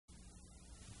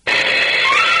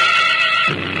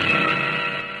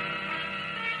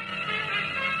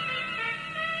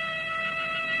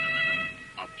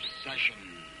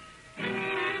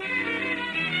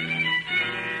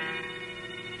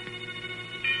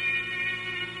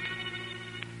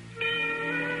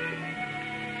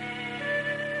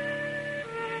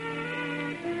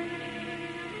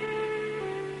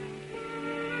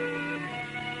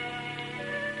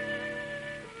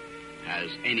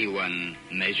Has anyone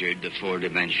measured the 4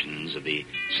 dimensions of the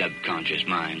subconscious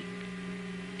mind?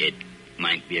 It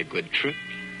might be a good trick,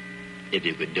 if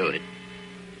you could do it.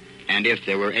 And if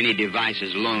there were any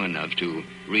devices long enough to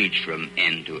reach from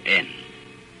end to end,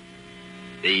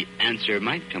 the answer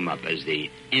might come up as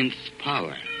the nth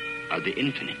power of the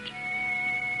infinite,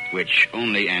 which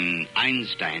only an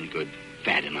Einstein could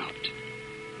fathom out.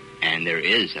 And there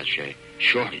is such a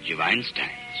shortage of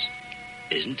Einsteins,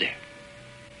 isn't there?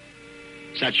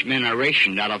 Such men are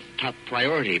rationed out of top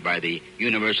priority by the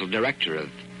Universal Director of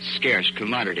Scarce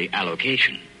Commodity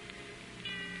Allocation.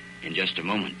 In just a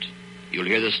moment, you'll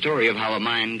hear the story of how a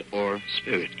mind, or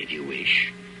spirit, if you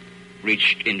wish,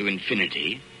 reached into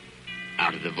infinity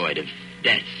out of the void of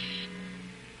death.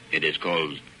 It is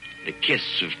called The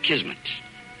Kiss of Kismet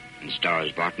and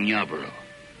stars Barton Yarborough,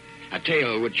 a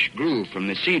tale which grew from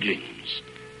the seedlings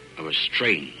of a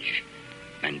strange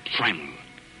and primal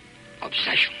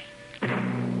obsession.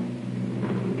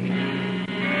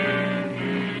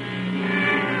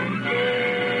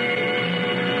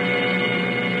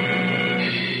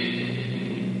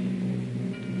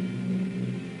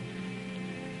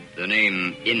 The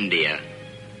name India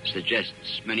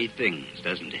suggests many things,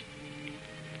 doesn't it?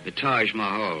 The Taj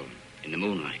Mahal in the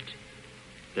moonlight,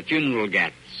 the funeral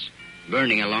ghats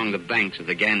burning along the banks of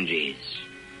the Ganges,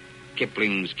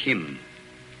 Kipling's Kim,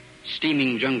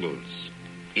 steaming jungles,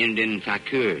 Indian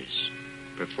fakirs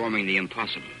performing the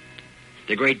impossible,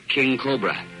 the great king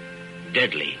cobra,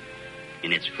 deadly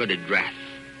in its hooded wrath,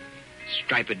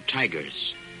 striped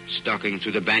tigers stalking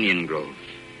through the banyan grove,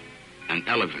 and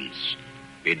elephants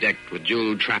bedecked with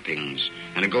jeweled trappings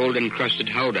and a gold-encrusted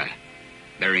howdah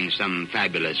bearing some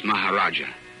fabulous Maharaja.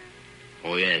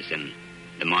 Oh, yes, and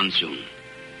the monsoon.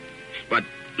 But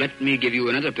let me give you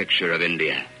another picture of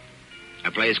India, a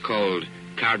place called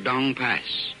Kardong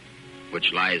Pass,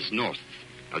 which lies north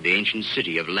of the ancient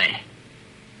city of Leh.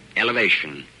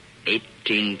 Elevation,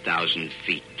 18,000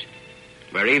 feet,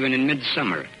 where even in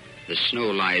midsummer the snow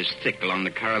lies thick along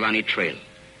the Caravani Trail.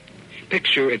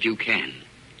 Picture, if you can,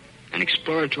 an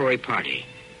exploratory party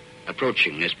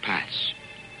approaching this pass,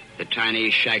 the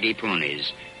tiny, shaggy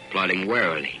ponies plodding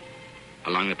warily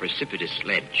along the precipitous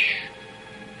ledge.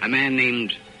 A man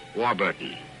named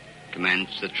Warburton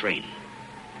commands the train,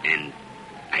 and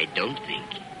I don't think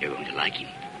you're going to like him.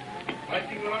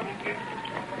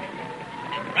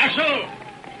 Russell!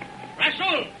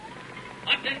 Russell!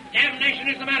 What the damnation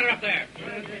is the matter up there?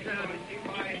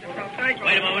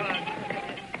 Wait a moment.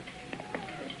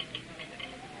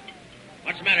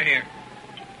 What's the matter here?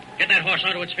 Get that horse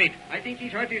onto its feet. I think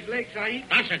he's hurt his leg, Sahib.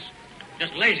 Nonsense.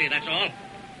 Just lazy, that's all.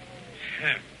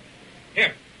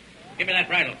 Here, give me that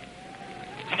bridle.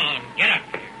 Come on, get up.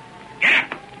 Get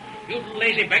up! You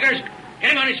lazy beggars.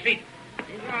 Get him on his feet.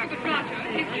 But Roger,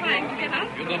 he's trying to get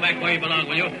up. You go back where you belong,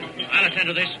 will you? I'll attend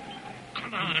to this.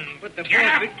 Come on. But the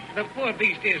get poor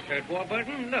beast is hurt,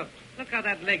 Warburton. Look how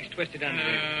that leg's twisted under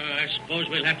it. I suppose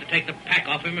we'll have to take the pack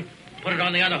off him and put it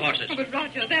on the other horses. Oh, but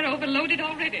Roger, they're overloaded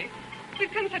already.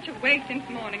 We've come such a way since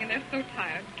morning, and they're so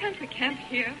tired. Can't we camp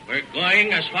here? We're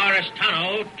going as far as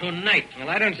Tano tonight. Well,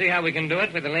 I don't see how we can do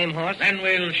it with a lame horse. Then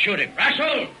we'll shoot him.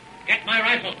 Russell, get my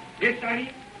rifle. Yes, Sahib.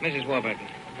 Mrs. Warburton,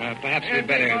 perhaps we'd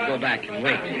better go back and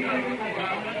wait.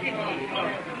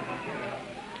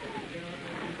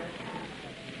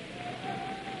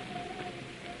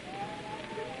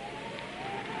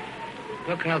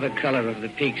 Look how the color of the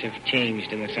peaks have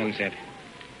changed in the sunset.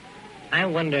 I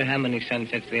wonder how many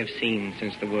sunsets they have seen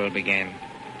since the world began.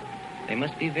 They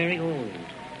must be very old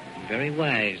and very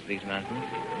wise, these mountains.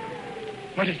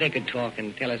 What if they could talk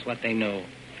and tell us what they know?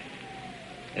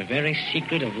 The very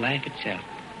secret of life itself.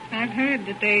 I've heard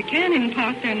that they can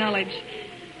impart their knowledge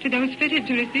to those fitted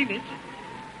to receive it.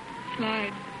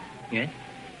 Clyde. Yes?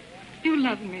 You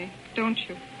love me, don't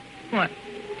you? What?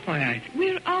 Why,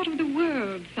 We're out of the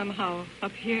world somehow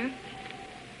up here.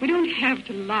 We don't have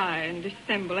to lie and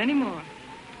dissemble anymore.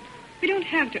 We don't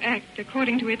have to act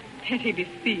according to its petty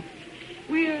deceits.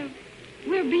 We're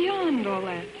beyond all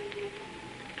that.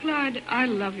 Clyde, I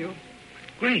love you.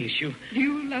 Grace, Do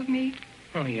you love me?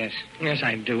 Oh, yes. Yes,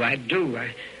 I do.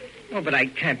 Oh, but I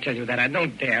can't tell you that. I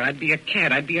don't dare. I'd be a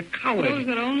cad. I'd be a coward. Those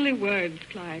are only words,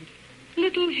 Clyde.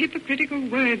 Little hypocritical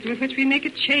words with which we make a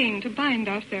chain to bind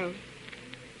ourselves.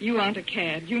 You aren't a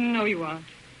cad. You know you aren't.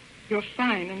 You're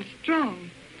fine and strong.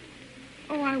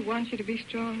 Oh, I want you to be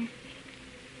strong.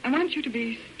 I want you to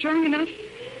be strong enough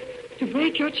to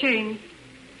break your chains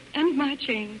and my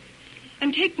chains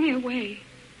and take me away.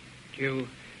 You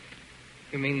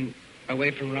mean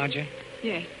away from Roger?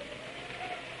 Yes.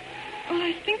 Oh,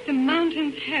 I think the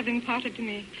mountains have imparted to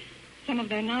me some of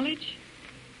their knowledge.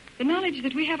 The knowledge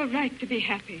that we have a right to be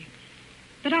happy.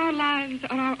 That our lives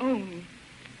are our own.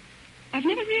 I've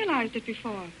never realized it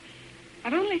before.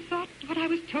 I've only thought what I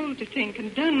was told to think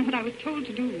and done what I was told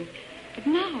to do. But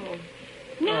now...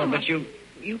 Oh, but you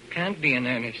can't be in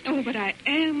earnest. Oh, but I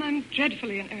am. I'm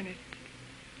dreadfully in earnest.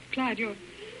 Clyde, you're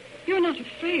not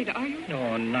afraid, are you?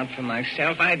 No, not for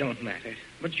myself. I don't matter.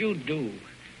 But you do.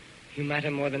 You matter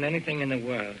more than anything in the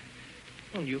world.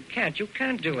 Oh, you can't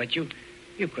do it.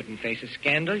 You couldn't face a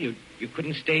scandal. You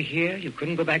couldn't stay here. You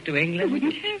couldn't go back to England. We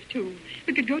wouldn't have to.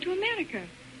 We could go to America.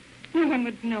 No one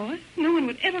would know us. No one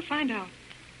would ever find out.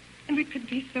 And we could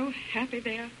be so happy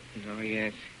there. Oh,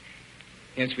 yes.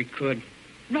 Yes, we could.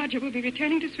 Roger will be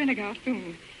returning to Srinagar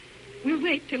soon. We'll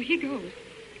wait till he goes.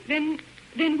 Then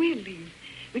we'll leave.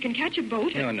 We can catch a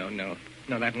boat. No,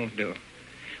 that won't do.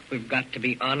 We've got to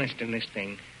be honest in this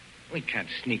thing. We can't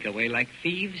sneak away like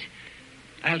thieves.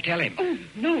 I'll tell him. Oh,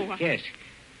 no. Yes.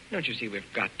 Don't you see, we've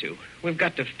got to. We've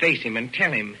got to face him and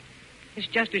tell him. It's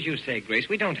just as you say, Grace.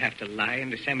 We don't have to lie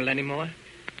and dissemble anymore.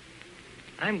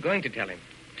 I'm going to tell him.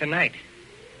 Tonight.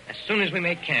 As soon as we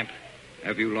make camp.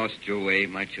 Have you lost your way,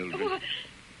 my children? Oh,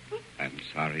 I'm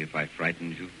sorry if I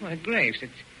frightened you. Why, Grace,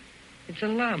 it's a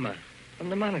llama from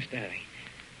the monastery.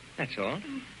 That's all.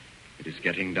 It is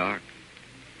getting dark,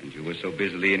 and you were so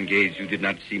busily engaged you did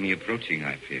not see me approaching,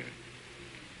 I fear.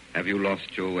 Have you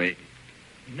lost your way?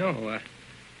 No,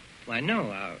 why,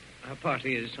 no. Our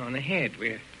party is on ahead.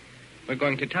 We're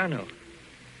going to Tano.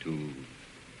 To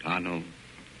Tano?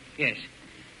 Yes.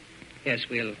 Yes,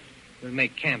 we'll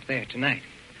make camp there tonight.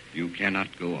 You cannot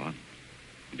go on.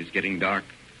 It is getting dark.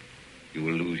 You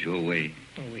will lose your way.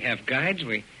 Oh, we have guides.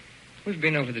 We've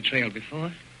been over the trail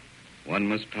before. One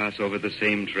must pass over the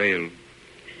same trail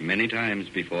many times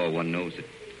before one knows it.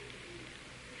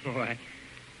 Oh,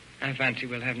 I fancy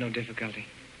we'll have no difficulty.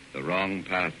 The wrong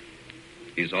path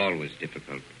is always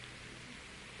difficult.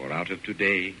 For out of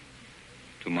today,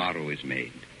 tomorrow is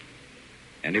made.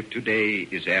 And if today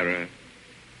is error,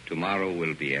 tomorrow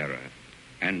will be error,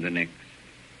 and the next,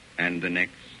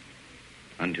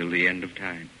 until the end of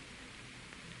time.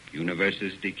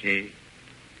 Universes decay,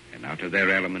 and out of their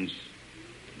elements,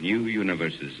 new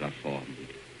universes are formed,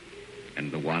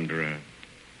 and the wanderer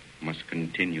must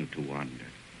continue to wander.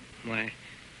 Why,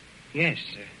 yes,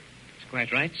 sir. It's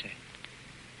quite right, sir.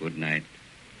 Good night,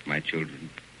 my children.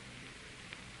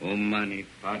 Om Mani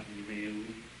Padme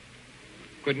Hum.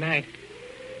 Good night.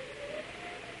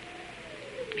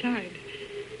 Clyde,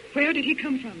 where did he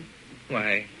come from?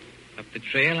 Why, up the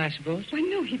trail, I suppose? Why,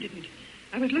 no, he didn't.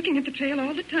 I was looking at the trail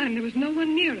all the time. There was no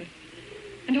one near us.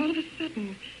 And all of a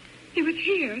sudden, he was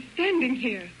here, standing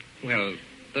here. Well,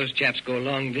 those chaps go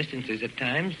long distances at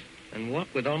times and walk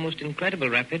with almost incredible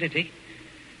rapidity.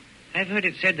 I've heard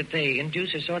it said that they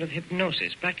induce a sort of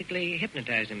hypnosis, practically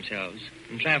hypnotize themselves,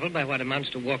 and travel by what amounts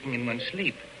to walking in one's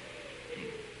sleep.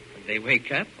 When they wake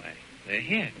up, why, they're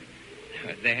here.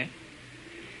 They're there.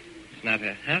 It's not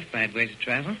a half bad way to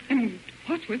travel. And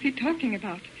what was he talking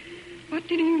about? What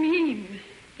did he mean?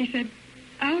 He said,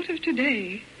 out of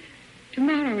today,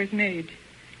 tomorrow is made.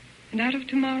 And out of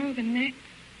tomorrow, the next,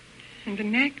 and the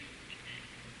next,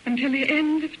 until the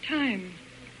end of time.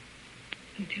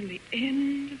 Until the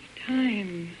end of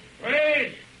time.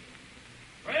 Freeze!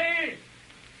 Freeze!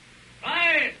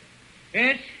 Quiet!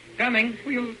 Yes, coming.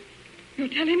 You'll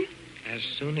tell him? As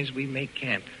soon as we make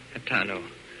camp at Tano.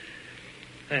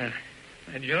 Well,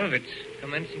 by Jove, it's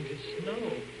commencing to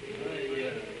snow.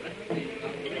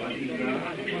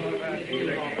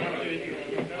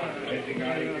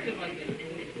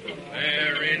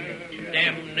 Where in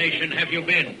damnation have you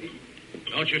been?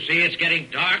 Don't you see it's getting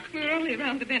dark? We're only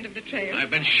around the bend of the trail. I've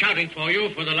been shouting for you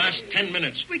for the last 10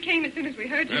 minutes. We came as soon as we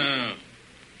heard you. No.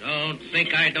 Don't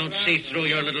think I don't see through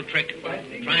your little trick.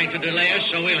 Trying to delay us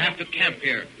so we'll have to camp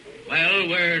here. Well,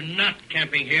 we're not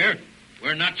camping here.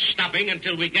 We're not stopping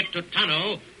until we get to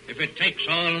Tano, if it takes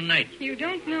all night. You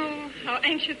don't know how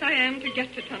anxious I am to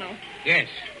get to Tano. Yes,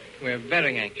 we're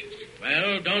very anxious.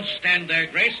 Well, don't stand there,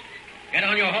 Grace. Get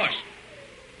on your horse.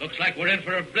 Looks like we're in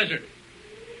for a blizzard.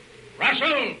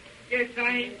 Russell! Yes,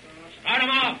 Sahib. Start 'em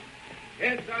off.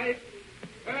 Yes, Sahib.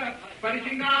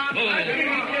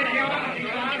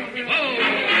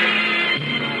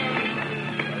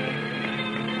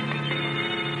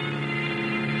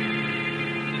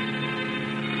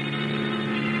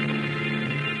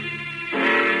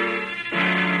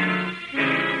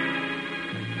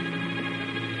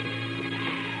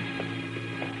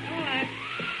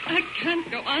 I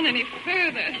can't go on any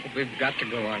further. But we've got to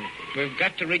go on. We've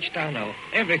got to reach Tano.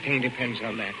 Everything depends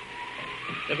on that.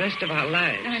 The rest of our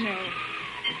lives. I know.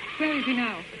 Where is he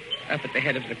now? Up at the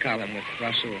head of the column with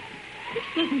Rasul. This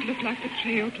doesn't look like the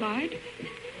trail, Clyde.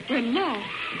 We're lost.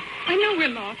 I know we're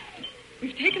lost.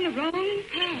 We've taken the wrong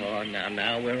path. Oh,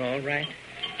 now, we're all right.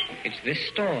 It's this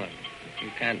storm. You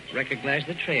can't recognize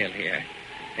the trail here.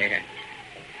 There.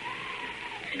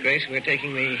 Grace, we're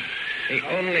taking the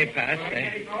only path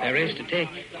there is to take.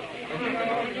 Are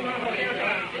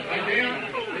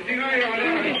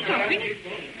they stopping?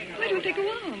 Why don't they go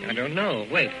on? I don't know.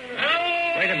 Wait.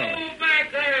 Hello! Wait a moment.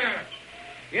 Back there!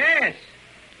 Yes.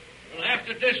 You'll have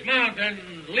to dismount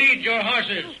and lead your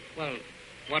horses. Well,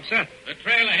 what's that? The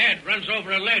trail ahead runs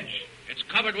over a ledge. It's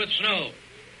covered with snow.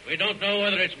 We don't know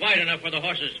whether it's wide enough for the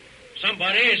horses.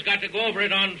 Somebody's got to go over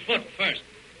it on foot first.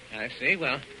 I see.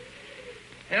 Well,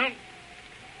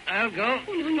 I'll go.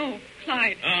 Oh, no.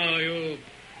 Clyde. Oh, you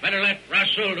better let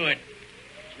Rasul do it.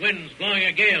 This wind's blowing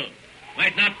a gale.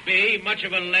 Might not be much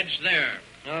of a ledge there.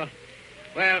 Oh,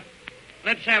 well,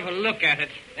 let's have a look at it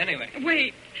anyway.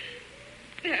 Wait.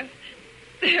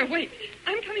 There, wait.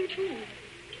 I'm coming too.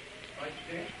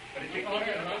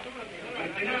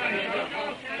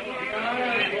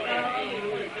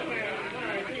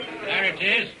 There it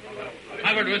is.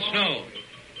 Covered with snow.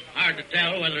 Hard to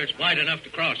tell whether it's wide enough to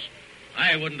cross.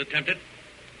 I wouldn't attempt it.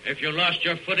 If you lost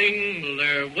your footing,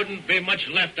 there wouldn't be much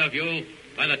left of you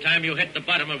by the time you hit the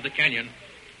bottom of the canyon.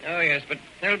 Oh, yes, but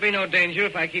there'll be no danger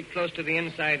if I keep close to the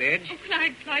inside edge. Oh,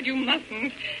 Clyde, you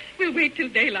mustn't. We'll wait till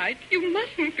daylight. You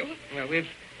mustn't go. Well, we've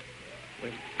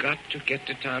got to get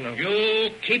to Tano.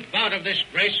 You keep out of this,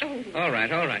 Grace. Oh. All right.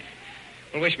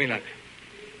 Well, wish me luck.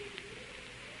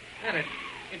 Well,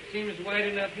 it seems wide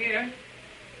enough here.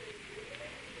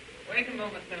 Wait a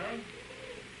moment now.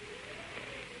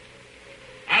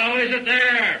 How is it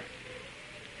there?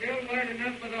 Still wide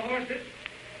enough for the horses.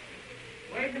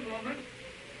 Wait a moment.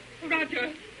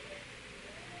 Roger,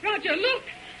 look.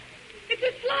 It's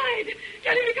a slide.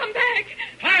 Tell him to come back.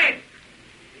 Clyde!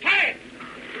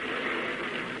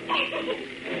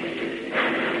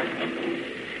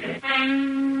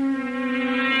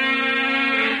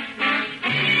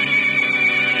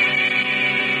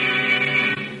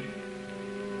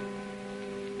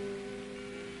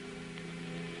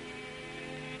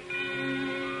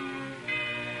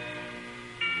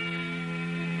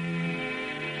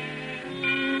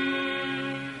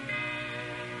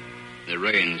 The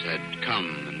rains had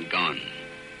come and gone,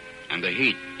 and the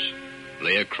heat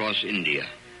lay across India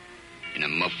in a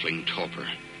muffling torpor.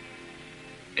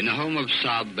 In the home of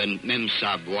Sab and Mem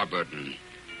Sab Warburton,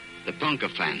 the punkah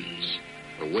fans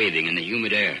were waving in the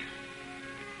humid air.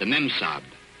 The Mem Sab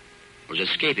was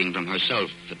escaping from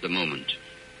herself at the moment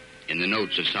in the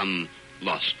notes of some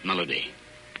lost melody.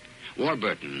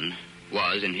 Warburton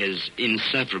was, in his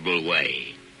insufferable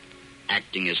way,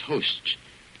 acting as host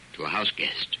to a house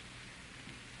guest.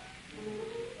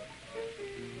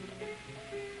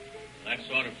 That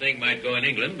sort of thing might go in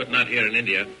England, but not here in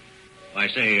India. I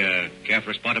say, care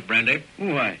for a spot of brandy?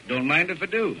 Why, don't mind if I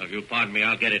do. If you'll pardon me,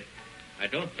 I'll get it. I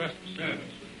don't trust the service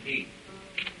with the key.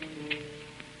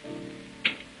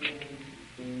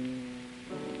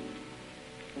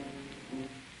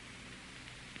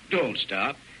 Don't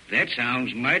stop. That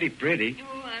sounds mighty pretty.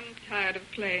 Oh, I'm tired of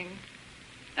playing.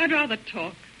 I'd rather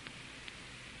talk.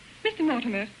 Mr.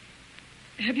 Mortimer,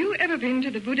 have you ever been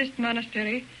to the Buddhist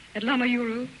monastery at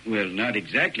Lamayuru? Well, not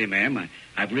exactly, ma'am.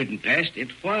 I've ridden past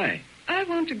it. Why? I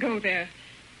want to go there.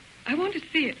 I want to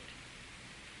see it.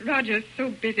 Roger's so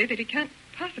busy that he can't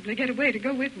possibly get away to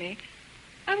go with me.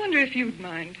 I wonder if you'd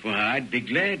mind. Well, I'd be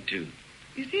glad to.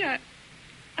 You see, I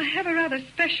have a rather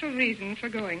special reason for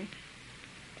going.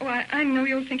 Oh, I know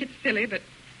you'll think it's silly, but...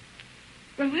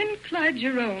 Well, when Clyde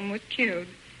Jerome was killed,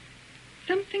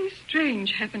 something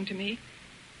strange happened to me.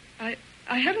 I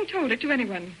haven't told it to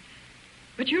anyone.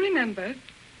 But you remember,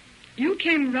 you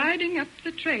came riding up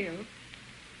the trail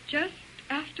just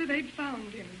after they'd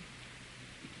found him.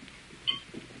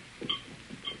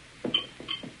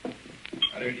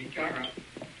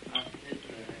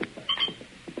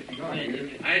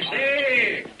 I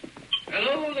say,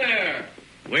 hello there.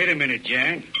 Wait a minute,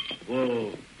 Jan.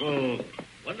 Whoa.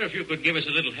 Wonder if you could give us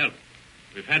a little help.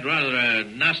 We've had rather a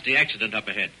nasty accident up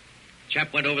ahead.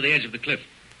 Chap went over the edge of the cliff.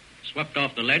 Swept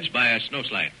off the ledge by a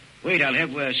snowslide. Wait, I'll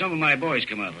have some of my boys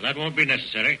come up. Well, that won't be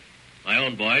necessary. My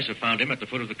own boys have found him at the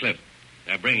foot of the cliff.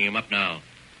 They're bringing him up now.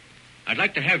 I'd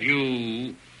like to have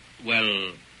you,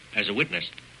 well, as a witness.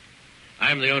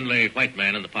 I'm the only white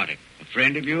man in the party. A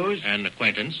friend of yours? An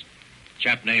acquaintance.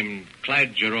 Chap named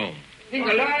Clyde Jerome.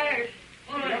 Nikolai!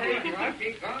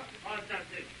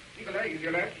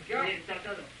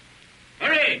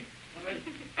 Hurry!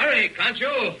 Hurry, can't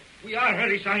you? We are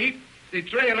hurry, Sahib. The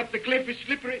trail up the cliff is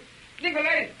slippery.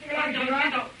 Nikolai!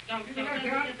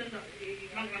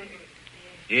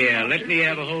 Here, let me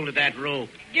have a hold of that rope.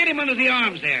 Get him under the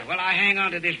arms there while I hang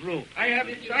on to this rope. I have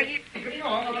it, Sahib. Clyde.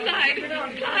 Oh,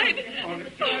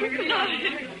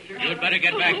 Clyde. You'd better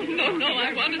get back. Oh, no,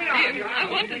 I want to see him. I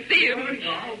want to see him.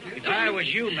 If I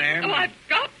was you, ma'am. Oh, I've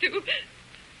got to.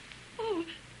 Oh,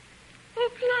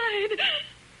 Clyde.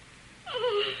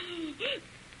 Oh.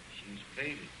 She's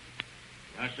fainted.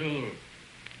 Rasul,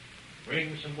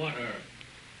 bring some water.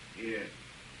 Here.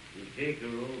 You take her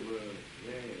over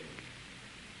there.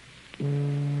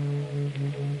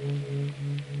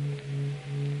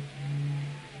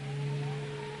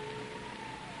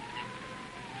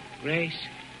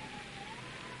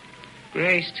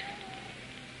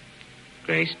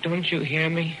 Grace, don't you hear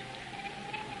me?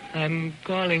 I'm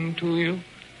calling to you.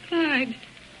 Clyde,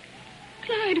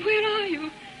 where are you?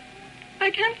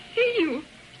 I can't see you.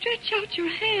 Stretch out your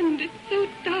hand. It's so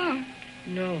dark.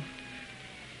 No,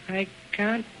 I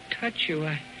can't touch you.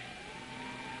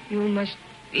 You must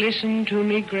listen to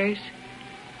me, Grace.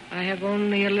 I have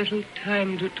only a little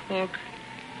time to talk.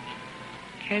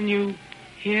 Can you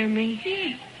hear me?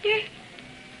 Yes.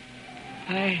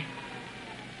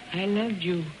 I loved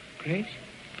you, Grace,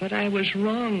 but I was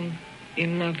wrong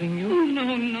in loving you. Oh,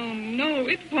 no,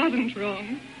 it wasn't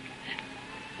wrong.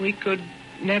 We could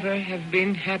never have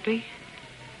been happy.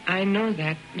 I know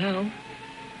that now.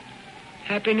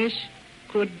 Happiness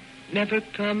could never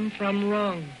come from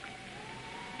wrong.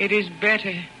 It is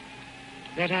better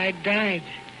that I died.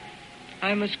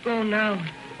 I must go now.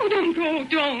 Oh, don't go,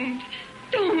 don't.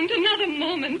 Don't, another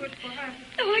moment.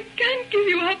 Oh, I can't give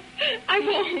you up. I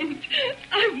won't.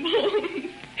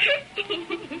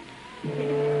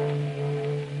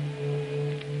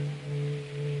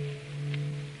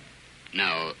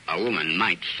 Now, a woman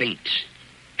might faint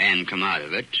and come out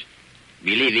of it,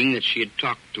 believing that she had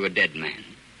talked to a dead man.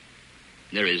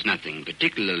 There is nothing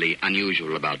particularly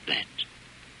unusual about that.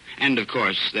 And, of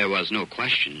course, there was no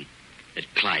question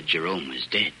that Clyde Jerome was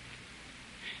dead.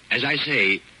 As I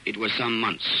say, it was some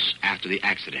months after the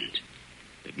accident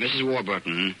that Mrs.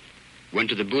 Warburton went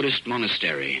to the Buddhist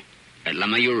monastery at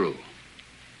Lamayuru.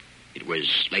 It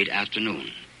was late afternoon,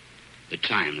 the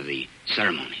time of the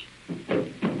ceremony.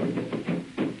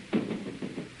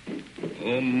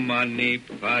 Om Mani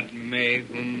Padme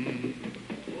Hum.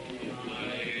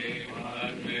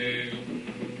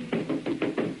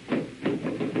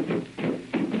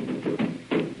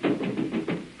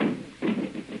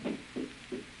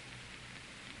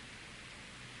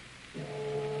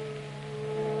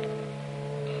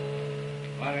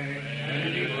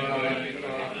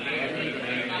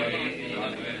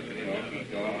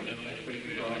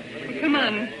 Come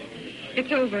on.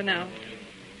 It's over now.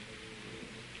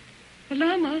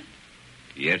 Lama?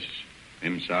 Yes,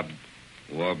 Sahib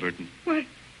Warburton. Well,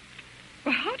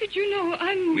 how did you know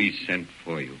I'm... We sent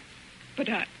for you. But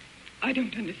I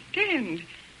don't understand.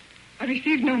 I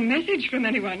received no message from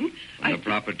anyone. When the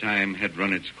proper time had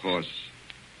run its course,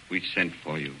 we sent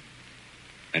for you.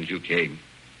 And you came.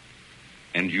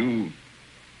 And you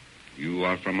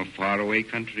are from a faraway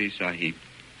country, Sahib.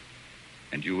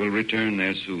 And you will return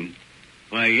there soon.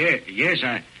 Why, yes,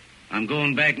 I'm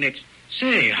going back next...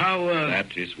 Say, how,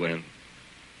 That is well.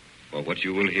 For what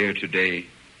you will hear today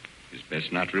is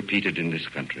best not repeated in this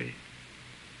country.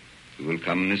 You will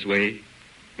come this way,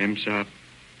 Sahib.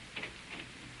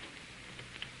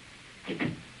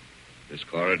 This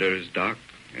corridor is dark,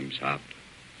 Sahib.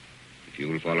 If you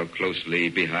will follow closely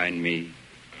behind me,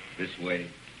 this way.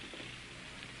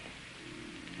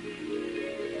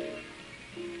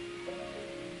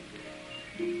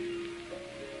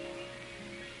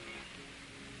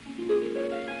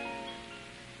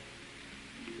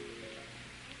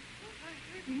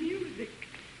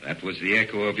 That was the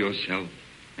echo of yourself,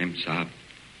 Sahib.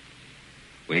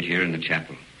 Wait here in the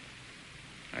chapel.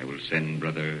 I will send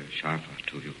Brother Sharfa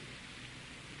to you.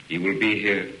 He will be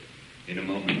here in a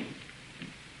moment.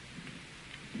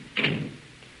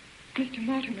 Mr.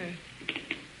 Mortimer,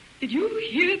 did you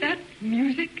hear that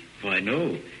music? Why,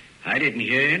 no. I didn't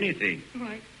hear anything. Oh,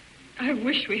 I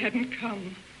wish we hadn't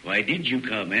come. Why did you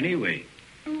come anyway?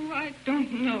 Oh, I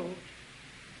don't know.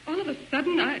 All of a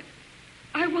sudden,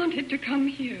 I wanted to come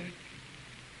here.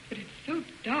 But it's so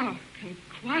dark and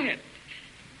quiet.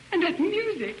 And that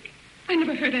music, I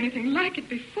never heard anything like it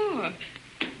before.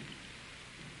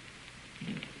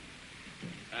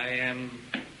 I am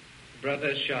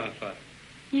Brother Sharfa.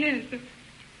 Yes.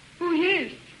 Oh,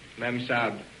 yes.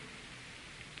 Sahib,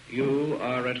 you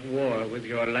are at war with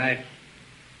your life.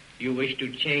 You wish to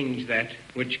change that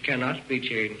which cannot be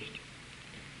changed.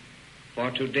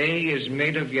 For today is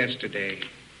made of yesterday,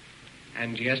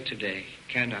 and yesterday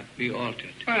cannot be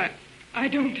altered. I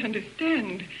don't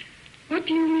understand. What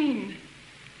do you mean?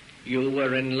 You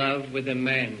were in love with a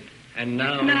man, and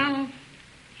now... Now,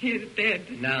 he is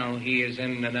dead. Now he is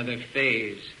in another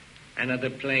phase, another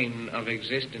plane of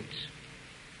existence.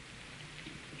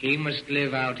 He must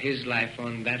live out his life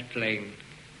on that plane,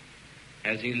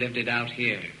 as he lived it out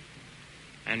here.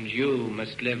 And you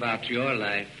must live out your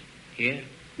life here.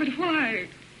 But why?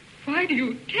 Why do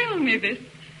you tell me this?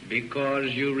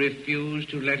 Because you refuse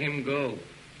to let him go.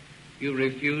 You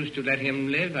refuse to let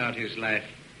him live out his life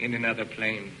in another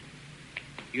plane.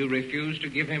 You refuse to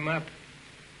give him up.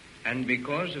 And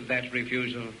because of that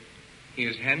refusal, he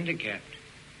is handicapped.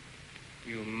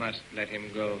 You must let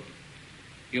him go.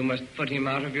 You must put him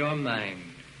out of your mind,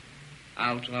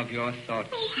 out of your thoughts.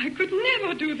 Oh, I could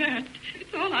never do that.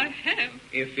 It's all I have.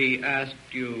 If he asked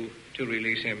you to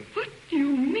release him. What do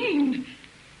you mean?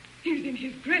 He's in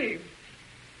his grave.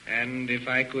 And if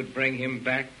I could bring him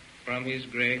back from his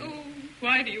grave? Oh,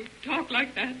 why do you talk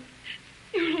like that?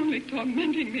 You're only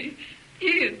tormenting me. He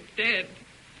is dead.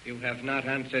 You have not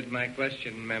answered my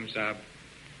question, Mem Saab.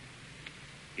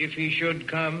 If he should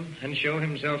come and show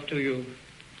himself to you,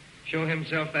 show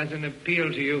himself as an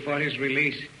appeal to you for his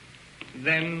release,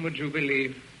 then would you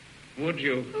believe? Would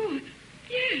you? Oh,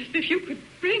 yes, if you could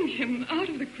bring him out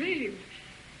of the grave.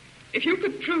 If you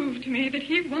could prove to me that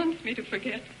he wants me to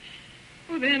forget.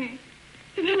 Oh, then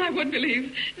I would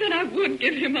believe. Then I would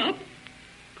give him up.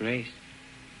 Grace.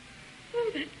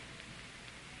 Oh,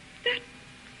 that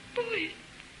voice.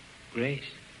 Grace.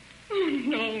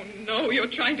 Oh, no, you're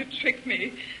trying to trick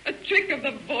me. A trick of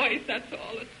the voice, that's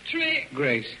all, a trick.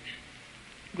 Grace.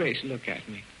 Grace, look at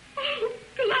me. Oh,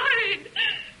 Clyde!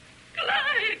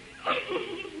 Clyde!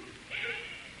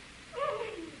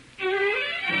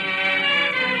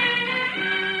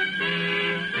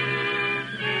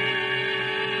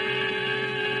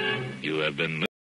 You have been